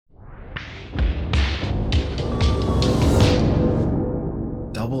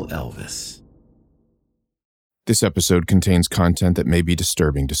Elvis. This episode contains content that may be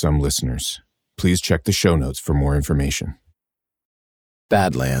disturbing to some listeners. Please check the show notes for more information.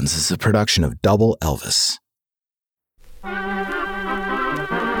 Badlands is a production of Double Elvis.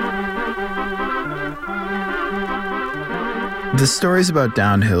 The stories about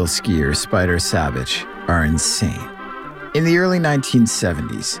downhill skier Spider Sabich are insane. In the early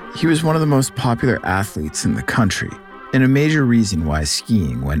 1970s, he was one of the most popular athletes in the country, and a major reason why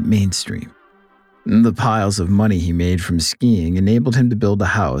skiing went mainstream. The piles of money he made from skiing enabled him to build a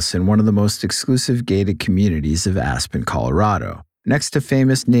house in one of the most exclusive gated communities of Aspen, Colorado, next to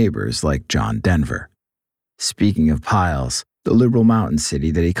famous neighbors like John Denver. Speaking of piles, the liberal mountain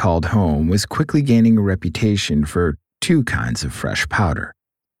city that he called home was quickly gaining a reputation for two kinds of fresh powder.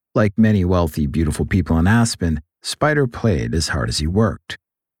 Like many wealthy, beautiful people in Aspen, Spider played as hard as he worked.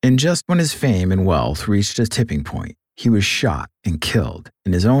 And just when his fame and wealth reached a tipping point, he was shot and killed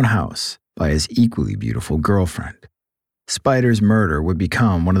in his own house by his equally beautiful girlfriend. Spider's murder would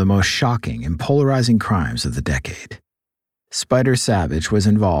become one of the most shocking and polarizing crimes of the decade. Spider Sabich was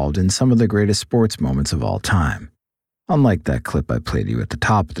involved in some of the greatest sports moments of all time. Unlike that clip I played you at the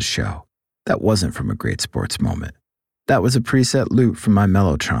top of the show, that wasn't from a great sports moment. That was a preset loop from my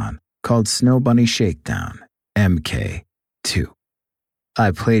Mellotron called Snow Bunny Shakedown, MK2.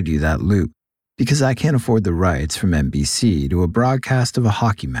 I played you that loop because I can't afford the rights from NBC to a broadcast of a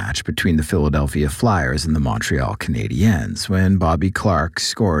hockey match between the Philadelphia Flyers and the Montreal Canadiens when Bobby Clarke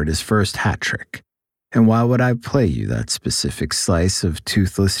scored his first hat trick. And why would I play you that specific slice of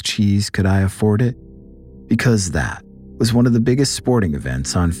toothless cheese could I afford it? Because that was one of the biggest sporting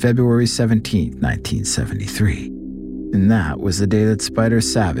events on February 17, 1973. And that was the day that Spider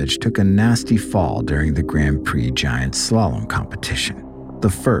Sabich took a nasty fall during the Grand Prix Giant Slalom competition, the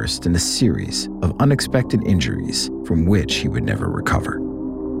first in a series of unexpected injuries from which he would never recover.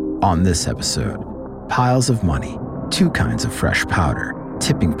 On this episode, piles of money, two kinds of fresh powder,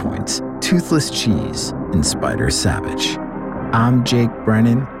 tipping points, toothless cheese, and Spider Sabich. I'm Jake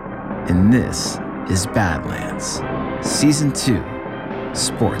Brennan, and this is Badlands, Season 2,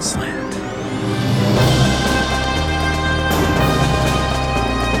 Sportsland.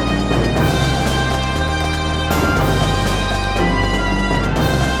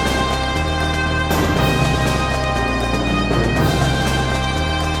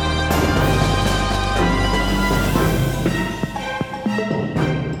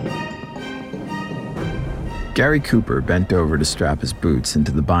 Gary Cooper bent over to strap his boots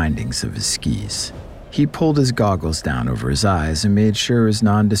into the bindings of his skis. He pulled his goggles down over his eyes and made sure his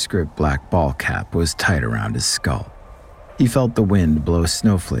nondescript black ball cap was tight around his skull. He felt the wind blow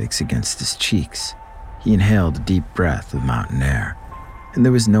snowflakes against his cheeks. He inhaled a deep breath of mountain air, and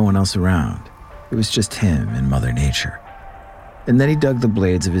there was no one else around. It was just him and Mother Nature. And then he dug the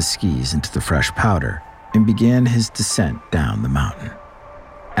blades of his skis into the fresh powder and began his descent down the mountain.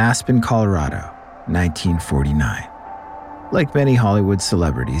 Aspen, Colorado, 1949. Like many Hollywood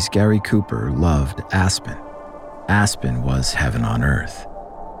celebrities, Gary Cooper loved Aspen. Aspen was heaven on earth.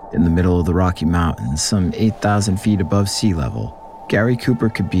 In the middle of the Rocky Mountains, some 8,000 feet above sea level, Gary Cooper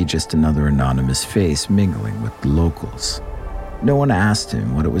could be just another anonymous face mingling with the locals. No one asked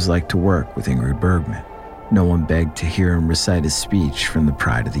him what it was like to work with Ingrid Bergman. No one begged to hear him recite his speech from the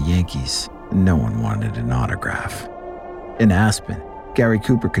Pride of the Yankees, and no one wanted an autograph. In Aspen, Gary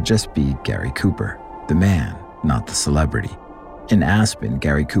Cooper could just be Gary Cooper, the man, not the celebrity. In Aspen,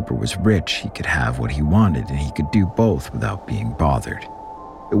 Gary Cooper was rich, he could have what he wanted, and he could do both without being bothered.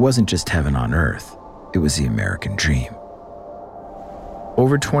 It wasn't just heaven on earth, it was the American dream.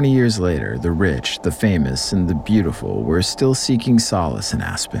 Over 20 years later, the rich, the famous, and the beautiful were still seeking solace in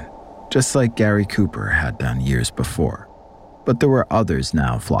Aspen, just like Gary Cooper had done years before. But there were others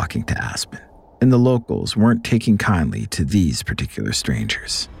now flocking to Aspen, and the locals weren't taking kindly to these particular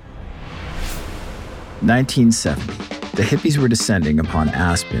strangers. 1970, the hippies were descending upon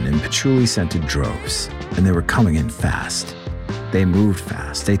Aspen in patchouli-scented droves, and they were coming in fast. They moved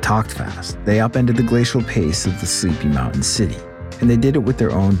fast, they talked fast, they upended the glacial pace of the sleepy mountain city, and they did it with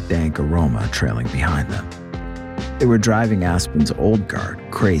their own dank aroma trailing behind them. They were driving Aspen's old guard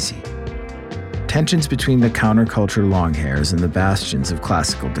crazy. Tensions between the counterculture longhairs and the bastions of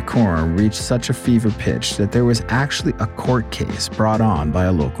classical decorum reached such a fever pitch that there was actually a court case brought on by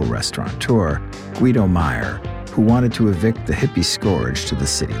a local restaurateur, Guido Meyer, who wanted to evict the hippie scourge to the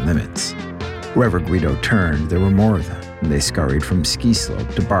city limits. Wherever Guido turned, there were more of them, and they scurried from ski slope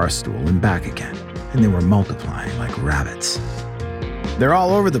to bar stool and back again, and they were multiplying like rabbits. "They're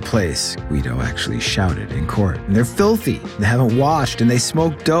all over the place," Guido actually shouted in court, "and they're filthy, they haven't washed, and they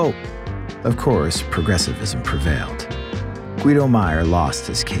smoke dope." Of course, progressivism prevailed. Guido Meyer lost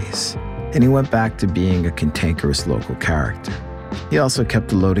his case, and he went back to being a cantankerous local character. He also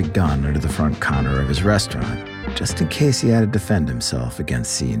kept a loaded gun under the front counter of his restaurant, just in case he had to defend himself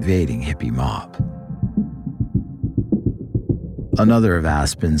against the invading hippie mob. Another of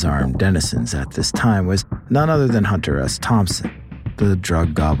Aspen's armed denizens at this time was none other than Hunter S. Thompson, the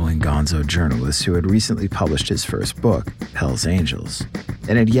drug-gobbling gonzo journalist who had recently published his first book, Hell's Angels,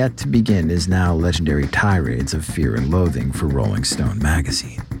 and had yet to begin his now legendary tirades of fear and loathing for Rolling Stone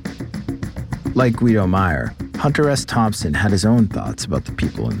magazine. Like Guido Meyer, Hunter S. Thompson had his own thoughts about the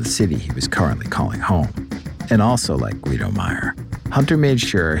people in the city he was currently calling home. And also like Guido Meyer, Hunter made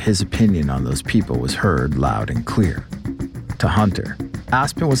sure his opinion on those people was heard loud and clear. To Hunter,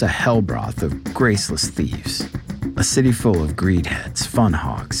 Aspen was a hellbroth of graceless thieves, a city full of greedheads, fun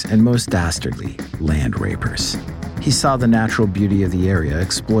hogs, and most dastardly, land rapers. He saw the natural beauty of the area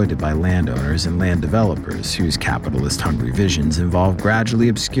exploited by landowners and land developers whose capitalist-hungry visions involved gradually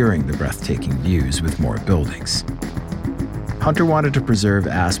obscuring the breathtaking views with more buildings. Hunter wanted to preserve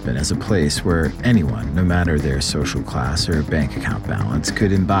Aspen as a place where anyone, no matter their social class or bank account balance,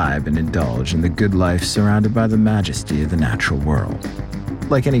 could imbibe and indulge in the good life surrounded by the majesty of the natural world.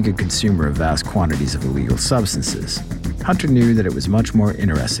 Like any good consumer of vast quantities of illegal substances, Hunter knew that it was much more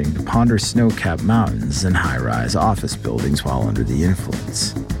interesting to ponder snow-capped mountains and high-rise office buildings while under the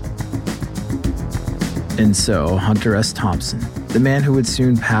influence. And so, Hunter S. Thompson, the man who would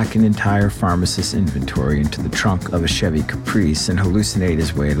soon pack an entire pharmacist's inventory into the trunk of a Chevy Caprice and hallucinate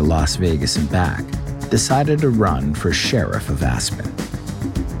his way to Las Vegas and back, decided to run for sheriff of Aspen.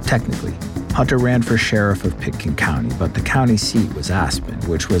 Technically, Hunter ran for sheriff of Pitkin County, but the county seat was Aspen,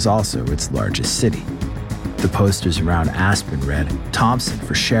 which was also its largest city. The posters around Aspen read, "Thompson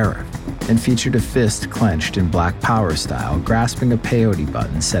for sheriff," and featured a fist clenched in Black Power style, grasping a peyote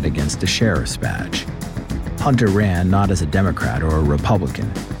button set against a sheriff's badge. Hunter ran not as a Democrat or a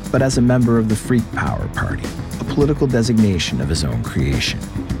Republican, but as a member of the Freak Power Party, a political designation of his own creation.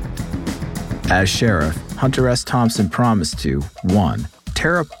 As sheriff, Hunter S. Thompson promised to 1.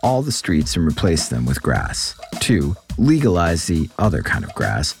 Tear up all the streets and replace them with grass. 2. Legalize the other kind of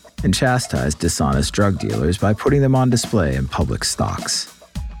grass and chastise dishonest drug dealers by putting them on display in public stocks.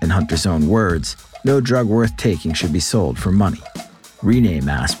 In Hunter's own words, no drug worth taking should be sold for money. Rename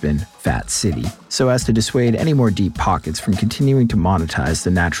Aspen Fat City so as to dissuade any more deep pockets from continuing to monetize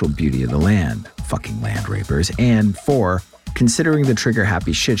the natural beauty of the land, fucking land rapers. And 4, considering the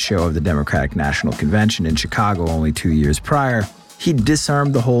trigger-happy shit show of the Democratic National Convention in Chicago only 2 years prior, he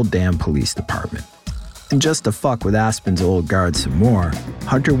disarmed the whole damn police department. And just to fuck with Aspen's old guard some more,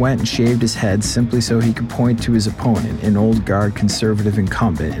 Hunter went and shaved his head simply so he could point to his opponent, an old guard conservative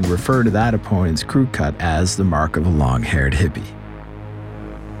incumbent, and refer to that opponent's crew cut as the mark of a long-haired hippie.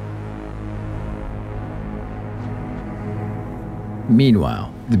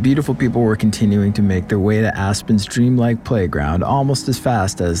 Meanwhile, the beautiful people were continuing to make their way to Aspen's dreamlike playground almost as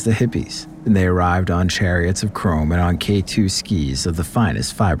fast as the hippies, and they arrived on chariots of chrome and on K2 skis of the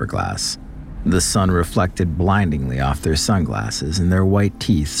finest fiberglass. The sun reflected blindingly off their sunglasses and their white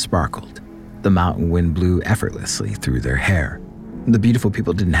teeth sparkled. The mountain wind blew effortlessly through their hair. The beautiful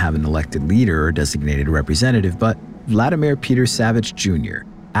people didn't have an elected leader or designated representative, but Vladimir Peter Sabich Jr.,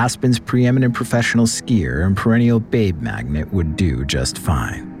 Aspen's preeminent professional skier and perennial babe magnet, would do just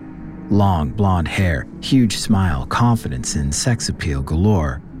fine. Long blonde hair, huge smile, confidence, and sex appeal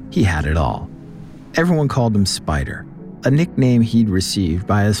galore, he had it all. Everyone called him Spider, a nickname he'd received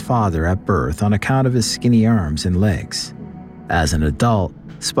by his father at birth on account of his skinny arms and legs. As an adult,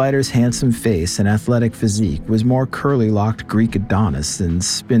 Spider's handsome face and athletic physique was more curly-locked Greek Adonis than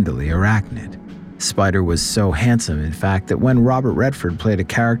spindly arachnid. Spider was so handsome, in fact, that when Robert Redford played a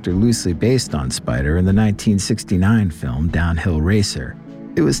character loosely based on Spider in the 1969 film Downhill Racer,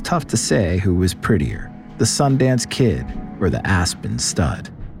 it was tough to say who was prettier, the Sundance Kid or the Aspen Stud.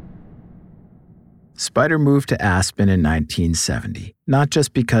 Spider moved to Aspen in 1970, not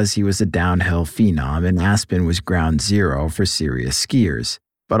just because he was a downhill phenom and Aspen was ground zero for serious skiers,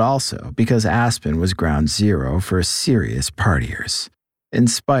 but also because Aspen was ground zero for serious partiers.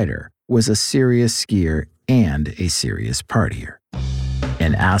 And Spider was a serious skier and a serious partier.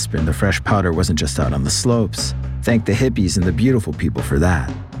 In Aspen, the fresh powder wasn't just out on the slopes. Thank the hippies and the beautiful people for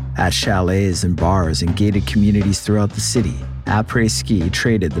that. At chalets and bars and gated communities throughout the city, après-ski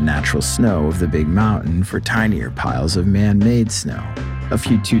traded the natural snow of the big mountain for tinier piles of man-made snow. A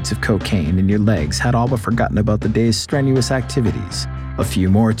few toots of cocaine and your legs had all but forgotten about the day's strenuous activities. A few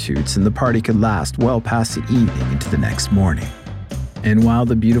more toots and the party could last well past the evening into the next morning. And while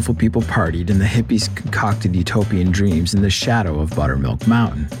the beautiful people partied and the hippies concocted utopian dreams in the shadow of Buttermilk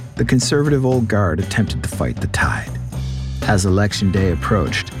Mountain, the conservative old guard attempted to fight the tide. As Election Day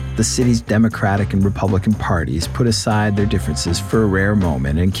approached, the city's Democratic and Republican parties put aside their differences for a rare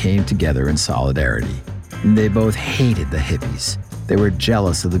moment and came together in solidarity. They both hated the hippies. They were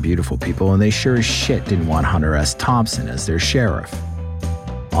jealous of the beautiful people, and they sure as shit didn't want Hunter S. Thompson as their sheriff.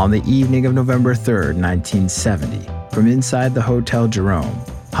 On the evening of November 3rd, 1970, from inside the Hotel Jerome,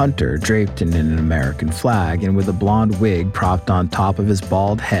 Hunter, draped in an American flag and with a blonde wig propped on top of his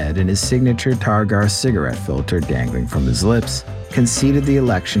bald head and his signature Targar cigarette filter dangling from his lips, conceded the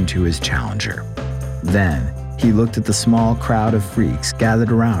election to his challenger. Then, he looked at the small crowd of freaks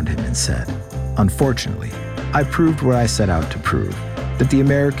gathered around him and said, "Unfortunately, I proved what I set out to prove, that the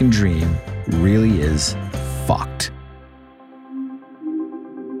American dream really is fucked."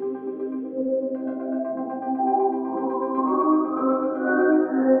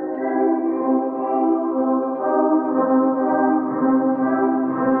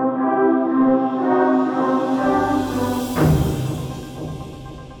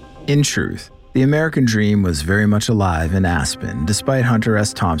 In truth, the American dream was very much alive in Aspen, despite Hunter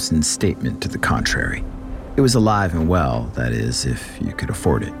S. Thompson's statement to the contrary. It was alive and well, that is, if you could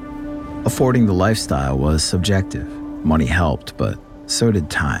afford it. Affording the lifestyle was subjective. Money helped, but so did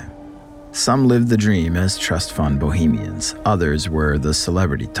time. Some lived the dream as trust fund bohemians. Others were the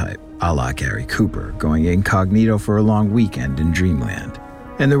celebrity type, a la Gary Cooper, going incognito for a long weekend in dreamland.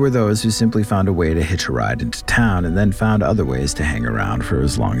 And there were those who simply found a way to hitch a ride into town and then found other ways to hang around for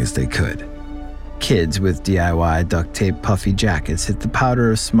as long as they could. Kids with DIY duct tape puffy jackets hit the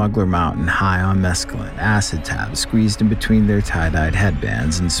powder of Smuggler Mountain high on mescaline, acid tabs squeezed in between their tie-dyed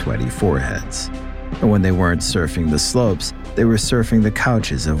headbands and sweaty foreheads. And when they weren't surfing the slopes, they were surfing the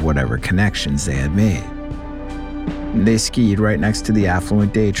couches of whatever connections they had made. They skied right next to the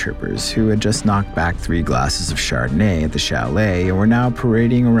affluent day trippers who had just knocked back 3 glasses of Chardonnay at the chalet and were now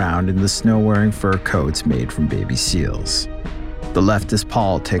parading around in the snow-wearing fur coats made from baby seals. The leftist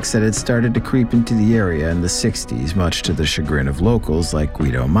politics that had started to creep into the area in the 60s, much to the chagrin of locals like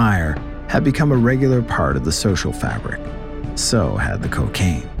Guido Meyer, had become a regular part of the social fabric. So had the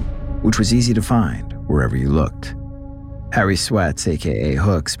cocaine, which was easy to find wherever you looked. Harry Sweats, aka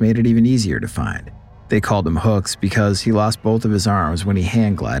Hooks, made it even easier to find. They called him Hooks because he lost both of his arms when he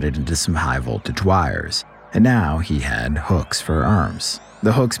hand glided into some high-voltage wires, and now he had hooks for arms.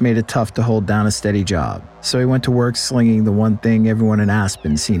 The hooks made it tough to hold down a steady job, so he went to work slinging the one thing everyone in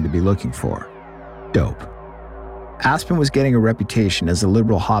Aspen seemed to be looking for: dope. Aspen was getting a reputation as a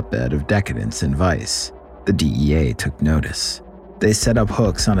liberal hotbed of decadence and vice. The DEA took notice. They set up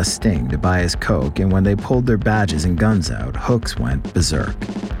Hooks on a sting to buy his coke, and when they pulled their badges and guns out, Hooks went berserk.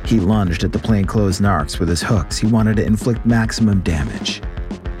 He lunged at the plainclothes narcs with his hooks. He wanted to inflict maximum damage.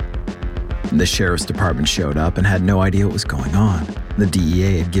 The sheriff's department showed up and had no idea what was going on. The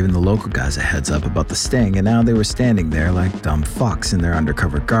DEA had given the local guys a heads up about the sting, and now they were standing there like dumb fucks in their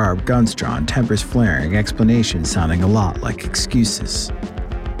undercover garb, guns drawn, tempers flaring, explanations sounding a lot like excuses.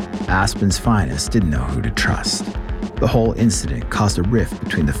 Aspen's finest didn't know who to trust. The whole incident caused a rift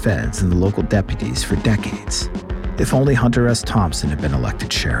between the feds and the local deputies for decades. If only Hunter S. Thompson had been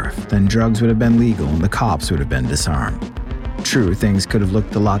elected sheriff, then drugs would have been legal and the cops would have been disarmed. True, things could have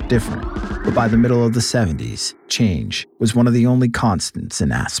looked a lot different, but by the middle of the 70s, change was one of the only constants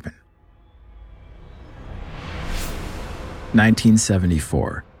in Aspen.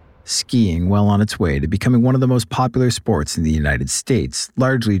 1974. Skiing well on its way to becoming one of the most popular sports in the United States,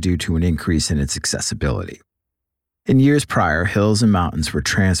 largely due to an increase in its accessibility. In years prior, hills and mountains were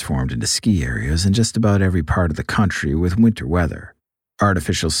transformed into ski areas in just about every part of the country with winter weather.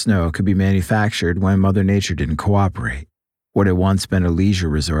 Artificial snow could be manufactured when Mother Nature didn't cooperate. What had once been a leisure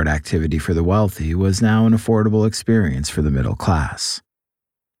resort activity for the wealthy was now an affordable experience for the middle class.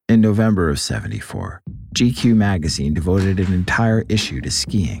 In November of '74, GQ magazine devoted an entire issue to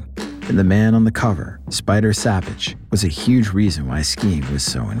skiing, and the man on the cover, Spider Sabich, was a huge reason why skiing was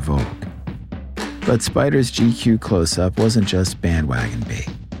so in vogue. But Spider's GQ close-up wasn't just bandwagon bait.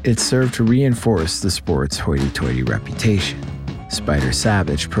 It served to reinforce the sport's hoity-toity reputation. Spider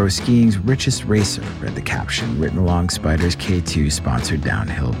Sabich, pro skiing's richest racer, read the caption written along Spider's K2-sponsored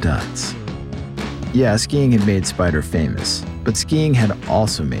downhill duds. Yeah, skiing had made Spider famous, but skiing had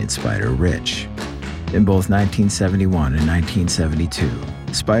also made Spider rich. In both 1971 and 1972,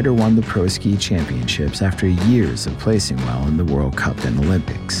 Spider won the Pro Ski Championships after years of placing well in the World Cup and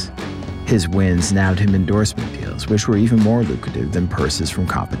Olympics. His wins nabbed him endorsement deals, which were even more lucrative than purses from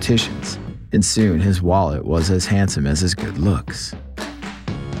competitions, and soon his wallet was as handsome as his good looks.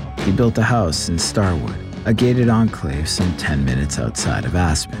 He built a house in Starwood, a gated enclave some 10 minutes outside of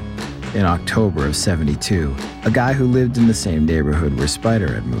Aspen. In October of '72, a guy who lived in the same neighborhood where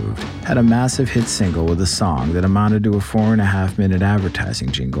Spider had moved had a massive hit single with a song that amounted to a 4.5-minute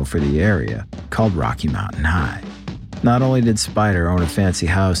advertising jingle for the area called Rocky Mountain High. Not only did Spider own a fancy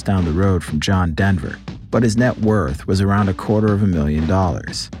house down the road from John Denver, but his net worth was around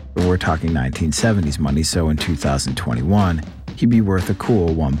 $250,000. But we're talking 1970s money, so in 2021, he'd be worth a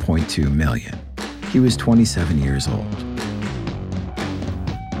cool $1.2 million. He was 27 years old.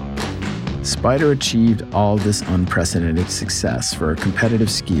 Spider achieved all this unprecedented success for a competitive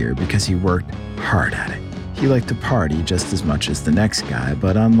skier because he worked hard at it. He liked to party just as much as the next guy,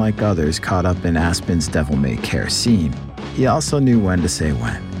 but unlike others caught up in Aspen's devil-may-care scene, he also knew when to say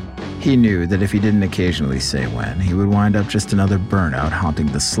when. He knew that if he didn't occasionally say when, he would wind up just another burnout haunting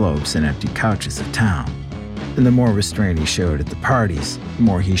the slopes and empty couches of town. And the more restraint he showed at the parties, the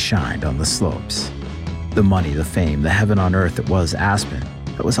more he shined on the slopes. The money, the fame, the heaven on earth that was Aspen,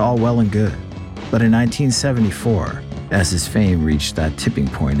 that was all well and good. But in 1974, as his fame reached that tipping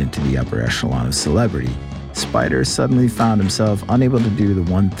point into the upper echelon of celebrity, Spider suddenly found himself unable to do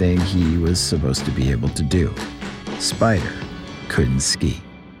the one thing he was supposed to be able to do. Spider couldn't ski.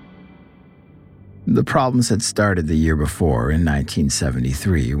 The problems had started the year before, in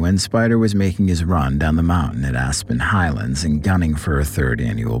 1973, when Spider was making his run down the mountain at Aspen Highlands and gunning for a third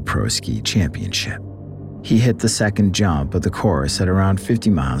annual Pro Ski Championship. He hit the second jump of the course at around 50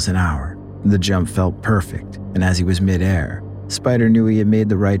 miles an hour. The jump felt perfect, and as he was mid-air, Spider knew he had made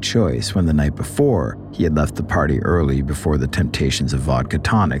the right choice when the night before, he had left the party early before the temptations of vodka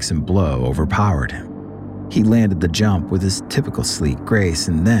tonics and blow overpowered him. He landed the jump with his typical sleek grace,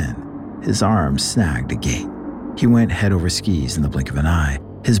 and then his arm snagged a gate. He went head over skis in the blink of an eye.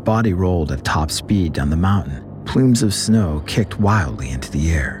 His body rolled at top speed down the mountain. Plumes of snow kicked wildly into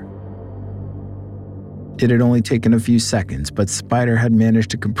the air. It had only taken a few seconds, but Spider had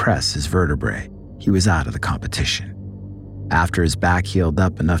managed to compress his vertebrae. He was out of the competition. After his back healed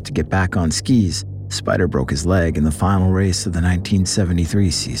up enough to get back on skis, Spider broke his leg in the final race of the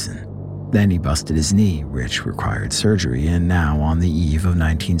 1973 season. Then he busted his knee, which required surgery, and now on the eve of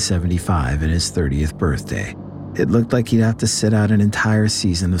 1975 and his 30th birthday, it looked like he'd have to sit out an entire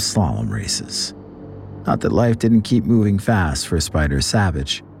season of slalom races. Not that life didn't keep moving fast for Spider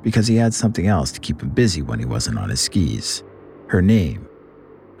Sabich, because he had something else to keep him busy when he wasn't on his skis. Her name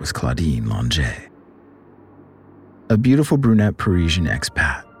was Claudine Longet. A beautiful brunette Parisian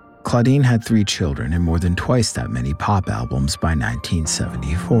expat, Claudine had 3 children and more than twice that many pop albums by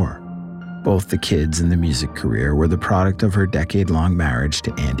 1974. Both the kids and the music career were the product of her decade-long marriage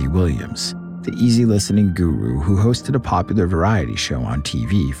to Andy Williams, the easy-listening guru who hosted a popular variety show on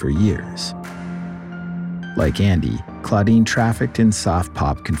TV for years. Like Andy, Claudine trafficked in soft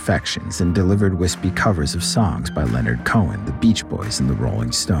pop confections and delivered wispy covers of songs by Leonard Cohen, the Beach Boys, and the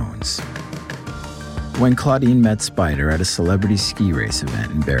Rolling Stones. When Claudine met Spider at a celebrity ski race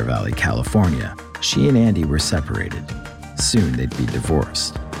event in Bear Valley, California, she and Andy were separated. Soon they'd be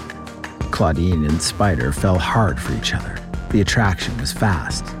divorced. Claudine and Spider fell hard for each other. The attraction was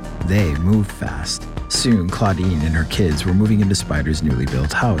fast. They moved fast. Soon, Claudine and her kids were moving into Spider's newly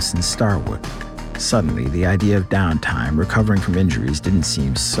built house in Starwood. Suddenly, the idea of downtime, recovering from injuries, didn't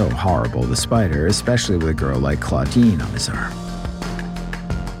seem so horrible to Spider, especially with a girl like Claudine on his arm.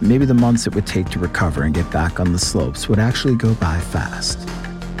 Maybe the months it would take to recover and get back on the slopes would actually go by fast.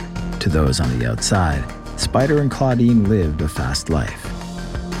 To those on the outside, Spider and Claudine lived a fast life.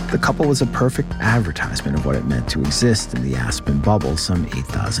 The couple was a perfect advertisement of what it meant to exist in the Aspen bubble some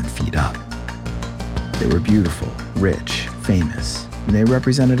 8,000 feet up. They were beautiful, rich, famous, and they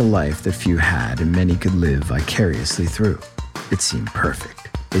represented a life that few had and many could live vicariously through. It seemed perfect.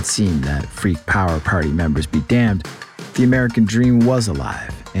 It seemed that freak power party members be damned, the American dream was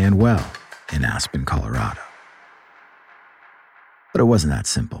alive and well in Aspen, Colorado. But it wasn't that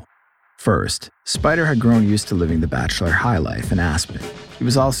simple. First, Spider had grown used to living the bachelor high life in Aspen. He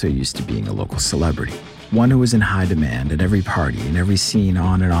was also used to being a local celebrity, one who was in high demand at every party and every scene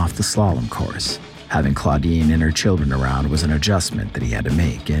on and off the slalom course. Having Claudine and her children around was an adjustment that he had to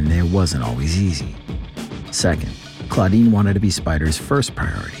make, and it wasn't always easy. Second, Claudine wanted to be Spider's first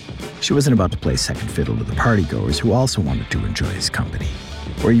priority. She wasn't about to play second fiddle to the partygoers who also wanted to enjoy his company,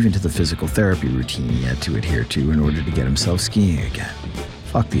 or even to the physical therapy routine he had to adhere to in order to get himself skiing again.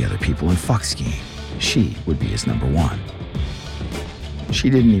 Fuck the other people and fuck skiing. She would be his number one. She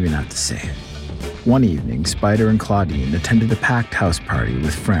didn't even have to say it. One evening, Spider and Claudine attended a packed house party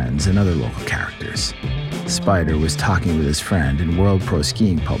with friends and other local characters. Spider was talking with his friend and world pro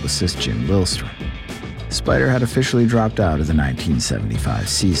skiing publicist Jim Lillstrom. Spider had officially dropped out of the 1975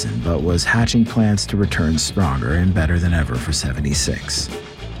 season, but was hatching plans to return stronger and better than ever for '76.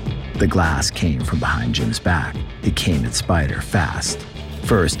 The glass came from behind Jim's back. It came at Spider fast.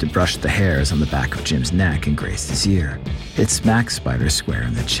 First, it brushed the hairs on the back of Jim's neck and grazed his ear. It smacked Spider square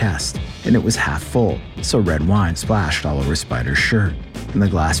in the chest, and it was half full, so red wine splashed all over Spider's shirt, and the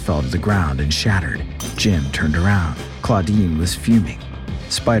glass fell to the ground and shattered. Jim turned around. Claudine was fuming.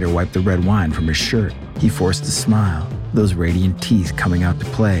 Spider wiped the red wine from his shirt. He forced a smile, those radiant teeth coming out to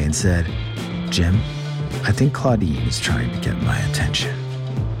play, and said, "Jim, I think Claudine is trying to get my attention."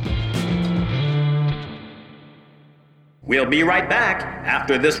 We'll be right back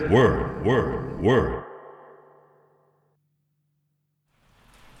after this word.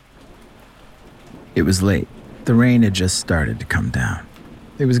 It was late. The rain had just started to come down.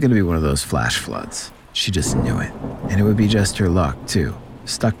 It was going to be one of those flash floods. She just knew it. And it would be just her luck, too,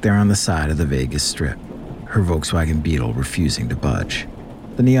 stuck there on the side of the Vegas Strip, her Volkswagen Beetle refusing to budge.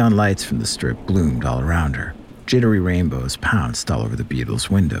 The neon lights from the strip bloomed all around her. Jittery rainbows pounced all over the Beetle's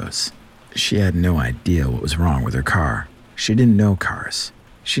windows. She had no idea what was wrong with her car. She didn't know cars.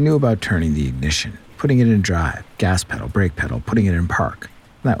 She knew about turning the ignition, putting it in drive, gas pedal, brake pedal, putting it in park.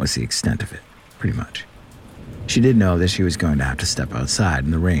 That was the extent of it, pretty much. She did know that she was going to have to step outside in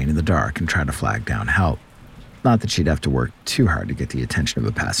the rain in the dark and try to flag down help. Not that she'd have to work too hard to get the attention of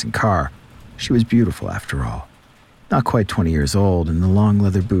a passing car. She was beautiful after all. Not quite 20 years old, and the long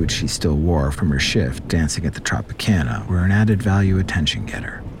leather boots she still wore from her shift dancing at the Tropicana were an added value attention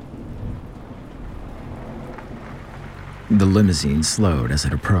getter. The limousine slowed as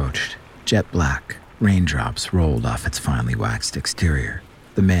it approached. Jet black, raindrops rolled off its finely waxed exterior.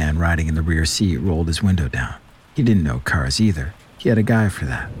 The man riding in the rear seat rolled his window down. He didn't know cars either. He had a guy for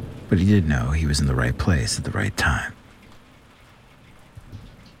that. But he did know he was in the right place at the right time.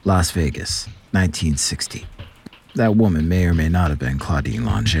 Las Vegas, 1960. That woman may or may not have been Claudine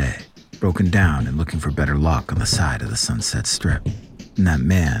Longet, broken down and looking for better luck on the side of the Sunset Strip. And that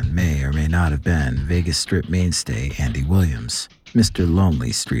man may or may not have been Vegas Strip mainstay Andy Williams, Mr.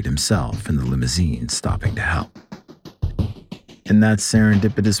 Lonely Street himself in the limousine stopping to help. And that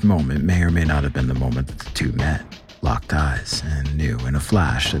serendipitous moment may or may not have been the moment that the two met, locked eyes, and knew in a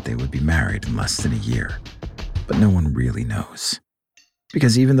flash that they would be married in less than a year. But no one really knows.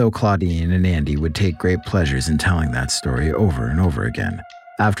 Because even though Claudine and Andy would take great pleasures in telling that story over and over again,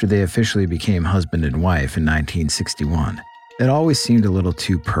 after they officially became husband and wife in 1961, it always seemed a little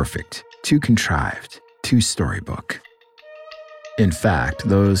too perfect, too contrived, too storybook. In fact,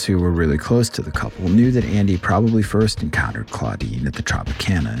 those who were really close to the couple knew that Andy probably first encountered Claudine at the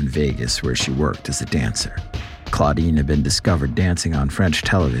Tropicana in Vegas, where she worked as a dancer. Claudine had been discovered dancing on French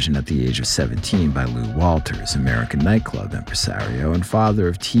television at the age of 17 by Lou Walters, American nightclub impresario and father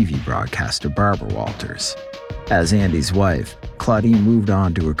of TV broadcaster Barbara Walters. As Andy's wife, Claudine moved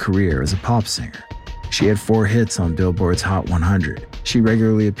on to a career as a pop singer. She had 4 hits on Billboard's Hot 100. She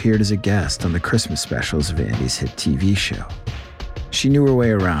regularly appeared as a guest on the Christmas specials of Andy's hit TV show. She knew her way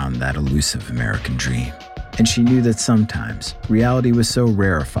around that elusive American dream. And she knew that sometimes reality was so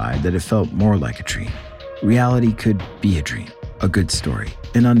rarefied that it felt more like a dream. Reality could be a dream, a good story,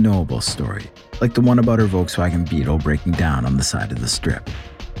 an unknowable story, like the one about her Volkswagen Beetle breaking down on the side of the strip.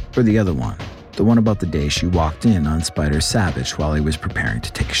 Or the other one, the one about the day she walked in on Spider Sabich while he was preparing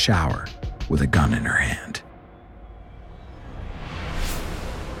to take a shower, with a gun in her hand.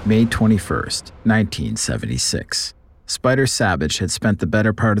 May 21st, 1976. Spider Sabich had spent the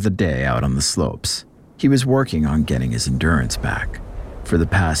better part of the day out on the slopes. He was working on getting his endurance back. For the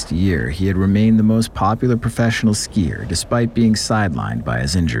past year, he had remained the most popular professional skier despite being sidelined by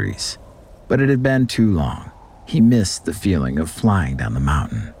his injuries. But it had been too long. He missed the feeling of flying down the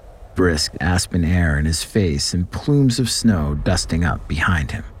mountain. Brisk Aspen air in his face and plumes of snow dusting up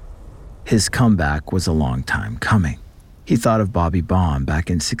behind him. His comeback was a long time coming. He thought of Bobby Baum back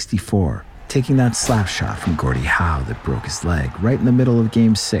in '64, taking that slap shot from Gordie Howe that broke his leg right in the middle of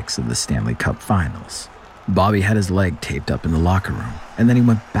Game 6 of the Stanley Cup Finals. Bobby had his leg taped up in the locker room, and then he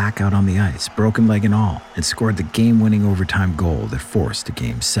went back out on the ice, broken leg and all, and scored the game-winning overtime goal that forced a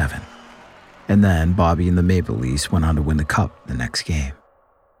Game 7. And then Bobby and the Maple Leafs went on to win the Cup the next game.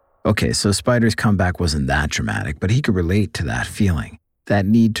 Okay, so Spider's comeback wasn't that dramatic, but he could relate to that feeling, that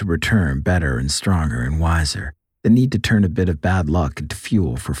need to return better and stronger and wiser, the need to turn a bit of bad luck into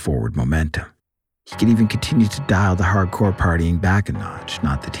fuel for forward momentum. He could even continue to dial the hardcore partying back a notch,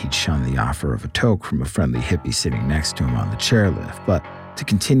 not that he'd shun the offer of a toke from a friendly hippie sitting next to him on the chairlift, but to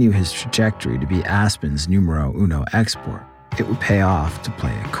continue his trajectory to be Aspen's numero uno export. It would pay off to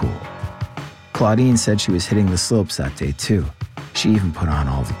play it cool. Claudine said she was hitting the slopes that day too. She even put on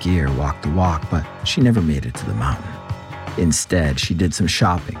all the gear, walked the walk, but she never made it to the mountain. Instead, she did some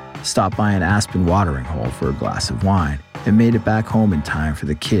shopping, stopped by an Aspen watering hole for a glass of wine, and made it back home in time for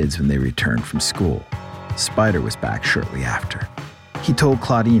the kids when they returned from school. Spider was back shortly after. He told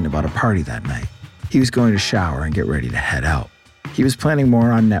Claudine about a party that night. He was going to shower and get ready to head out. He was planning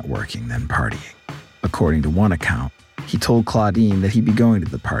more on networking than partying. According to one account, he told Claudine that he'd be going to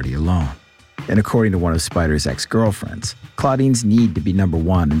the party alone. And according to one of Spider's ex-girlfriends, Claudine's need to be number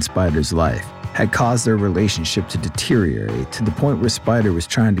one in Spider's life had caused their relationship to deteriorate to the point where Spider was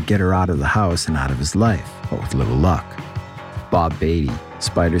trying to get her out of the house and out of his life, but with little luck. Bob Beatty,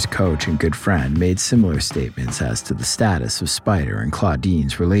 Spider's coach and good friend, made similar statements as to the status of Spider and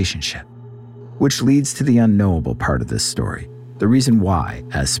Claudine's relationship. Which leads to the unknowable part of this story. The reason why,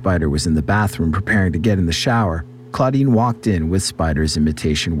 as Spider was in the bathroom preparing to get in the shower, Claudine walked in with Spider's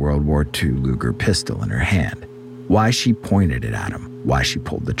imitation World War II Luger pistol in her hand. Why she pointed it at him, why she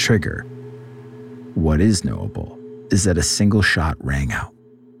pulled the trigger. What is knowable is that a single shot rang out.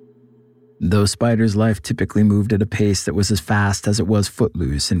 Though Spider's life typically moved at a pace that was as fast as it was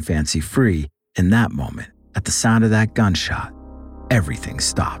footloose and fancy-free, in that moment, at the sound of that gunshot, everything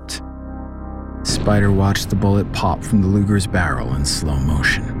stopped. Spider watched the bullet pop from the Luger's barrel in slow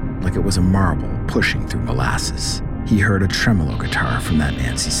motion, like it was a marble pushing through molasses. He heard a tremolo guitar from that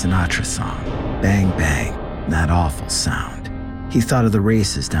Nancy Sinatra song. Bang, bang, that awful sound. He thought of the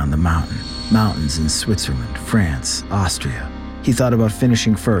races down the mountains in Switzerland, France, Austria. He thought about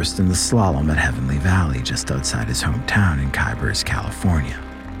finishing first in the slalom at Heavenly Valley just outside his hometown in Kybers, California.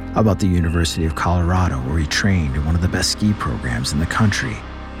 About the University of Colorado where he trained in one of the best ski programs in the country.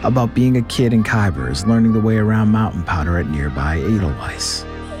 About being a kid in Kybers, learning the way around mountain powder at nearby Edelweiss.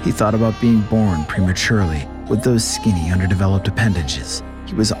 He thought about being born prematurely with those skinny, underdeveloped appendages.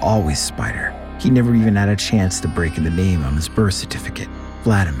 He was always Spider. He never even had a chance to break in the name on his birth certificate,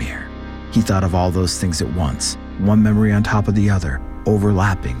 Vladimir. He thought of all those things at once, one memory on top of the other,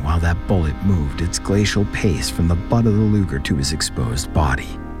 overlapping while that bullet moved its glacial pace from the butt of the Luger to his exposed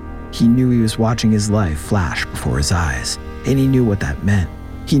body. He knew he was watching his life flash before his eyes, and he knew what that meant.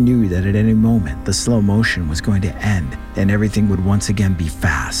 He knew that at any moment the slow motion was going to end and everything would once again be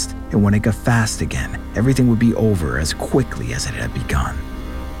fast. And when it got fast again, everything would be over as quickly as it had begun.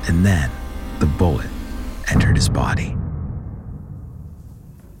 And then the bullet entered his body.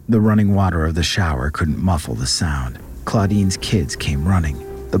 The running water of the shower couldn't muffle the sound. Claudine's kids came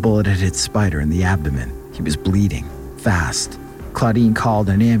running. The bullet had hit Spider in the abdomen. He was bleeding, fast. Claudine called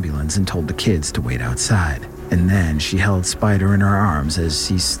an ambulance and told the kids to wait outside. And then she held Spider in her arms as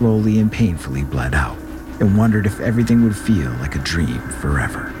he slowly and painfully bled out, and wondered if everything would feel like a dream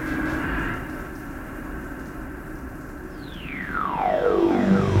forever.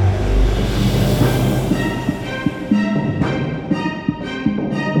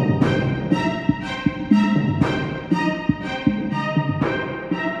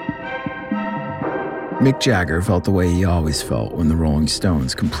 Mick Jagger felt the way he always felt when the Rolling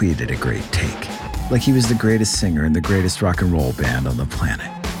Stones completed a great take. Like he was the greatest singer in the greatest rock and roll band on the planet.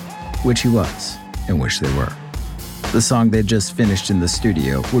 Which he was, and which they were. The song they'd just finished in the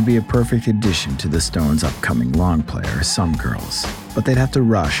studio would be a perfect addition to the Stones' upcoming long play, Some Girls, but they'd have to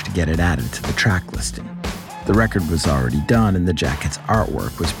rush to get it added to the track listing. The record was already done and the jacket's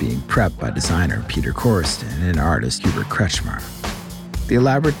artwork was being prepped by designer Peter Corriston and artist Hubert Kretschmar. The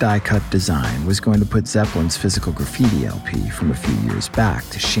elaborate die-cut design was going to put Zeppelin's physical graffiti LP from a few years back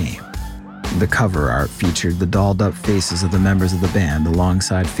to shame. The cover art featured the dolled-up faces of the members of the band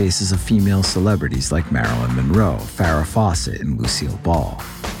alongside faces of female celebrities like Marilyn Monroe, Farrah Fawcett, and Lucille Ball.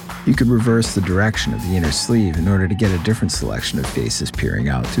 You could reverse the direction of the inner sleeve in order to get a different selection of faces peering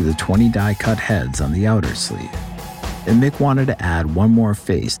out through the 20 die-cut heads on the outer sleeve. And Mick wanted to add one more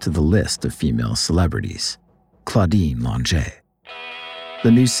face to the list of female celebrities, Claudine Longet.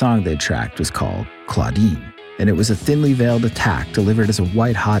 The new song they tracked was called Claudine, and it was a thinly veiled attack delivered as a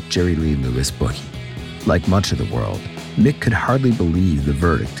white-hot Jerry Lee Lewis boogie. Like much of the world, Mick could hardly believe the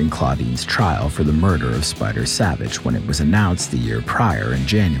verdict in Claudine's trial for the murder of Spider Sabich when it was announced the year prior in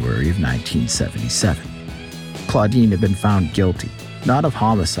January of 1977. Claudine had been found guilty, not of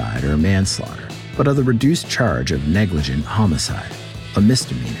homicide or manslaughter, but of the reduced charge of negligent homicide, a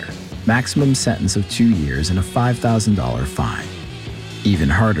misdemeanor, maximum sentence of 2 years and a $5,000 fine. Even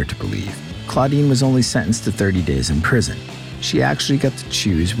harder to believe, Claudine was only sentenced to 30 days in prison. She actually got to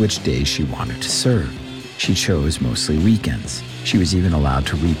choose which days she wanted to serve. She chose mostly weekends. She was even allowed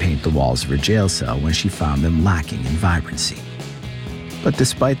to repaint the walls of her jail cell when she found them lacking in vibrancy. But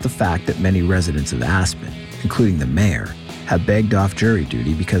despite the fact that many residents of Aspen, including the mayor, had begged off jury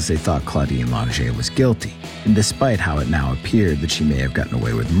duty because they thought Claudine Longet was guilty, and despite how it now appeared that she may have gotten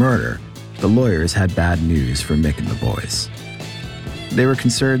away with murder, the lawyers had bad news for Mick and the boys. They were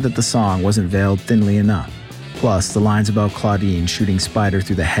concerned that the song wasn't veiled thinly enough. Plus, the lines about Claudine shooting Spider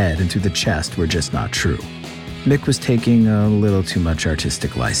through the head and through the chest were just not true. Mick was taking a little too much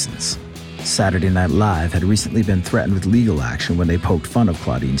artistic license. Saturday Night Live had recently been threatened with legal action when they poked fun of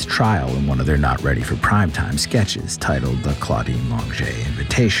Claudine's trial in one of their not-ready-for-primetime sketches titled The Claudine Longet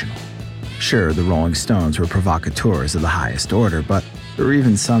Invitational. Sure, the Rolling Stones were provocateurs of the highest order, but there were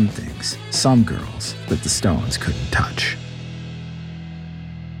even some things, some girls, that the Stones couldn't touch.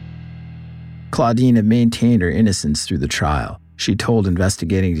 Claudine had maintained her innocence through the trial. She told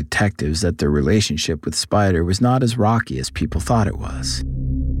investigating detectives that their relationship with Spider was not as rocky as people thought it was.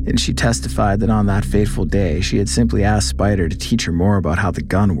 And she testified that on that fateful day, she had simply asked Spider to teach her more about how the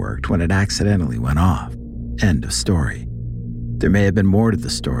gun worked when it accidentally went off. End of story. There may have been more to the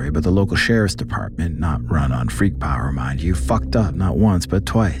story, but the local sheriff's department, not run on freak power, mind you, fucked up not once but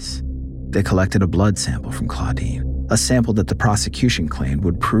twice. They collected a blood sample from Claudine, a sample that the prosecution claimed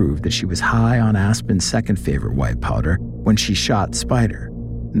would prove that she was high on Aspen's second favorite white powder when she shot Spider,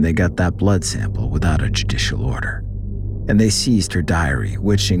 and they got that blood sample without a judicial order. And they seized her diary,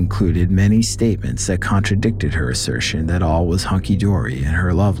 which included many statements that contradicted her assertion that all was hunky-dory in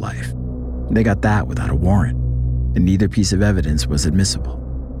her love life. They got that without a warrant, and neither piece of evidence was admissible.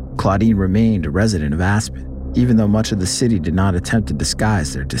 Claudine remained a resident of Aspen, even though much of the city did not attempt to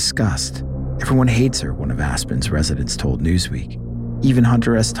disguise their disgust. Everyone hates her, one of Aspen's residents told Newsweek. Even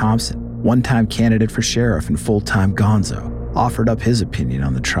Hunter S. Thompson, one-time candidate for sheriff and full-time gonzo, offered up his opinion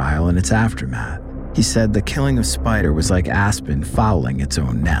on the trial and its aftermath. He said the killing of Spider was like Aspen fouling its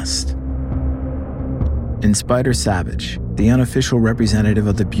own nest. In Spider Sabich, the unofficial representative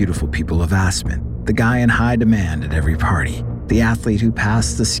of the beautiful people of Aspen, the guy in high demand at every party, the athlete who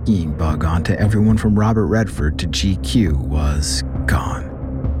passed the skiing bug on to everyone from Robert Redford to GQ, was gone.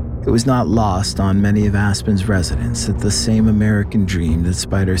 It was not lost on many of Aspen's residents that the same American dream that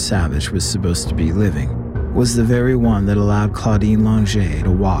Spider Sabich was supposed to be living was the very one that allowed Claudine Longet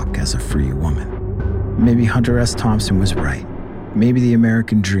to walk as a free woman. Maybe Hunter S. Thompson was right. Maybe the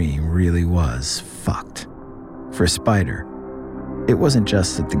American dream really was fucked. For Spider, it wasn't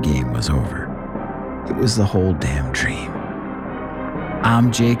just that the game was over. It was the whole damn dream.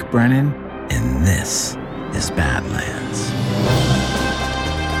 I'm Jake Brennan, and this is Badlands.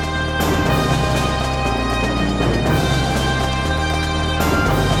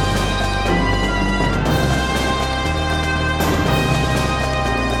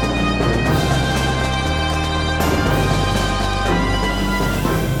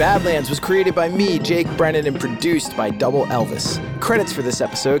 Badlands was created by me, Jake Brennan, and produced by Double Elvis. Credits for this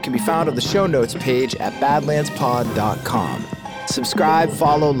episode can be found on the show notes page at badlandspod.com. Subscribe,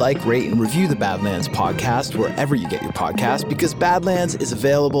 follow, like, rate, and review the Badlands podcast wherever you get your podcast, because Badlands is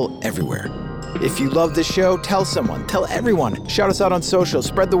available everywhere. If you love this show, tell someone, tell everyone. Shout us out on social,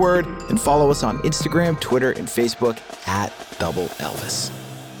 spread the word, and follow us on Instagram, Twitter, and Facebook at Double Elvis.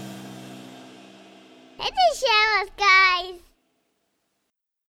 Hit the show us, guys.